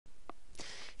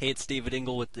Hey, it's David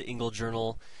Engel with the Engel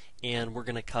Journal, and we're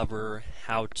going to cover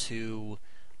how to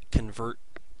convert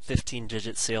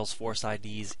 15-digit Salesforce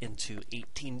IDs into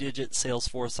 18-digit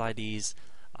Salesforce IDs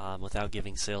without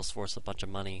giving Salesforce a bunch of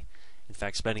money. In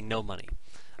fact, spending no money.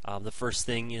 The first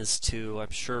thing is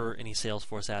I'm sure any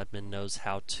Salesforce admin knows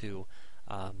how to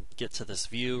get to this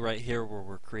view right here where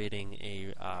we're creating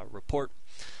a report,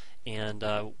 and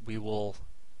we will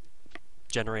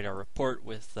generate our report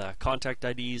with contact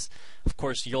IDs. Of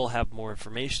course, you'll have more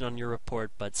information on your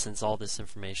report, but since all this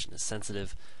information is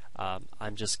sensitive,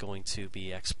 I'm just going to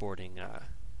be exporting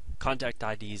contact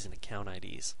IDs and account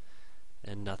IDs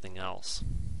and nothing else.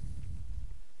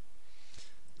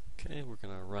 Okay, we're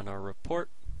going to run our report.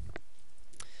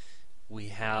 We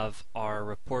have our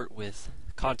report with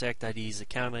contact IDs,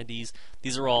 account IDs.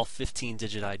 These are all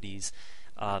 15-digit IDs,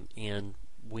 and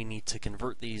we need to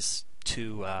convert these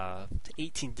to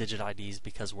 18-digit IDs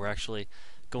because we're actually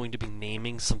going to be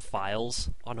naming some files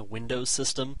on a Windows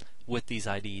system with these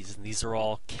IDs, and these are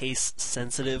all case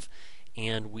sensitive,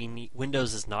 and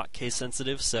Windows is not case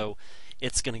sensitive, so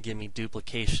it's going to give me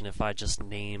duplication if I just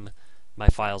name my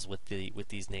files with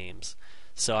these names.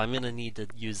 So I'm going to need to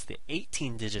use the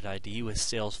 18-digit ID, which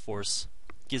Salesforce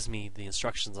gives me the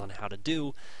instructions on how to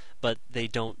do, but they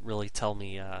don't really tell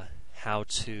me how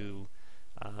to.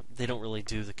 They don't really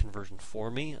do the conversion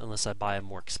for me unless I buy a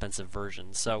more expensive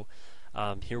version. So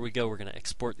here we go. We're going to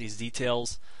export these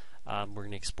details. We're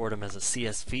going to export them as a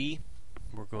CSV.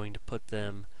 We're going to put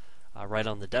them right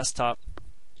on the desktop,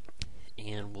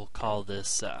 and we'll call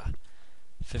this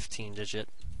 15-digit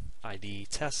ID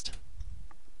test.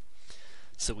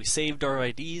 So we saved our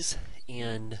IDs,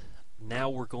 and now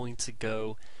we're going to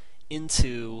go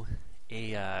into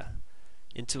a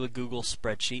Google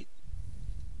Spreadsheet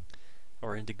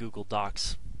or into Google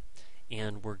Docs,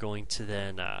 and we're going to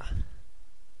then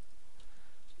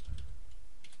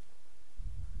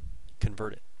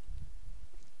convert it.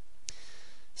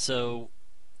 So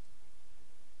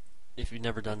if you've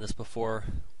never done this before,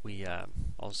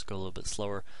 I'll just go a little bit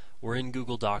slower. We're in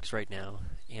Google Docs right now,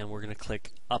 and we're going to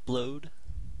click Upload,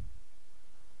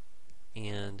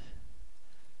 and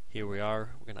here we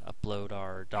are. We're going to upload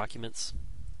our documents.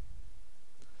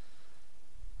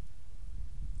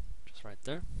 Right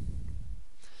there,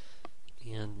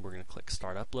 and we're going to click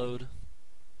Start Upload.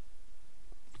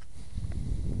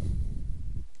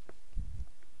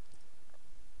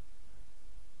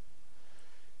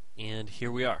 And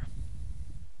here we are.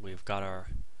 We've got our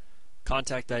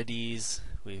contact IDs,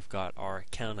 we've got our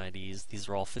account IDs. These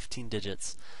are all 15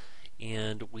 digits,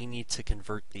 and we need to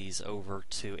convert these over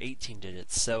to 18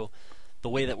 digits. So the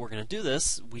way that we're going to do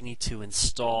this, we're going to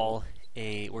install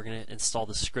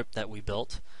the script that we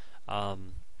built,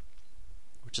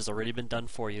 which has already been done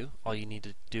for you. All you need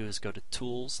to do is go to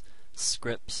Tools,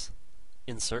 Scripts,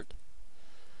 Insert,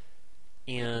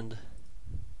 and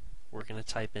we're going to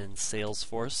type in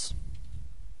Salesforce,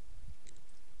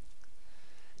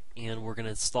 and we're going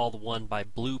to install the one by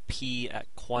bluep at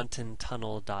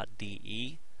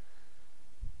quantentunnel.de.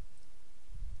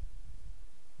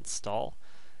 Install.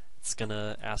 It's going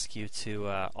to ask you to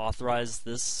authorize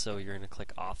this, so you're going to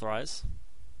click Authorize.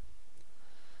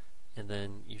 And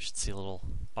then you should see a little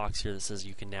box here that says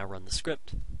you can now run the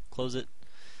script. Close it.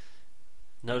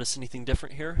 Notice anything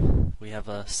different here? We have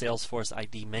a Salesforce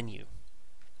ID menu.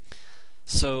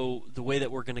 So the way that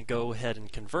we're going to go ahead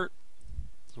and convert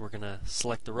is we're going to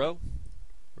select the row.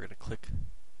 We're going to click,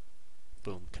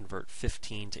 boom, convert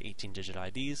 15 to 18-digit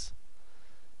IDs.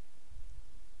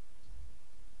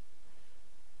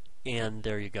 And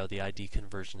there you go, the ID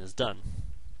conversion is done.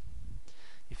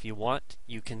 If you want,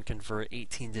 you can convert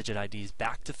 18-digit IDs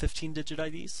back to 15-digit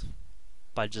IDs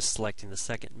by just selecting the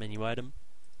second menu item.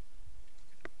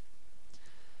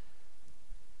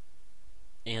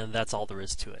 And that's all there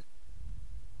is to it.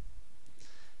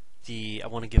 I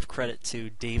want to give credit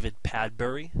to David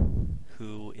Padbury,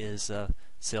 who is a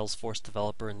Salesforce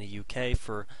developer in the UK,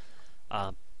 for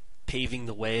paving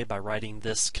the way by writing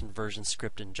this conversion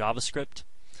script in JavaScript.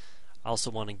 I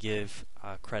also want to give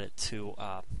credit to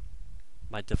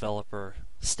my developer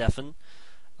Stefan,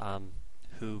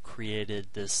 who created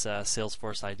this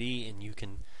Salesforce ID, and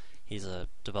he's a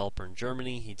developer in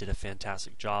Germany. He did a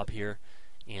fantastic job here,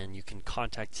 and you can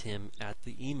contact him at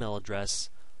the email address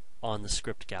on the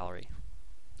script gallery,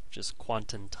 which is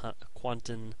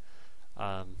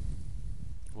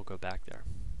we'll go back there.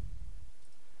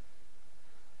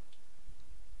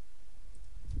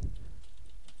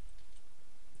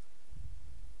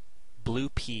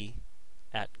 bluep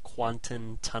at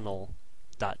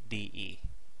quantentunnel.de,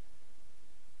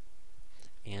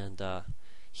 and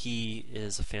he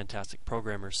is a fantastic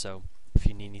programmer, so if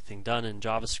you need anything done in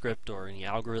JavaScript or any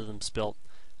algorithms built,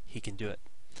 he can do it.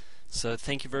 So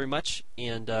thank you very much,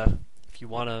 and if you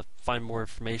want to find more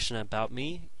information about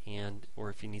me, or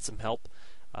if you need some help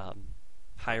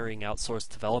hiring outsourced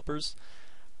developers,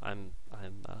 I'm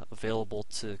available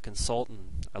to consult,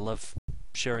 and I love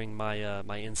sharing my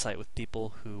my insight with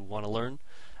people who want to learn.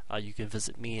 You can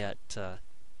visit me at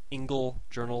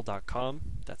englejournal.com.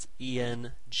 That's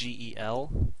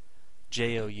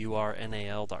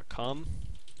ENGELJOURNAL.com.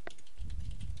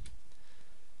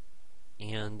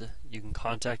 And you can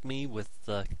contact me with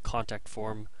the contact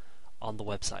form on the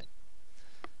website.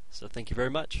 So thank you very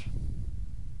much.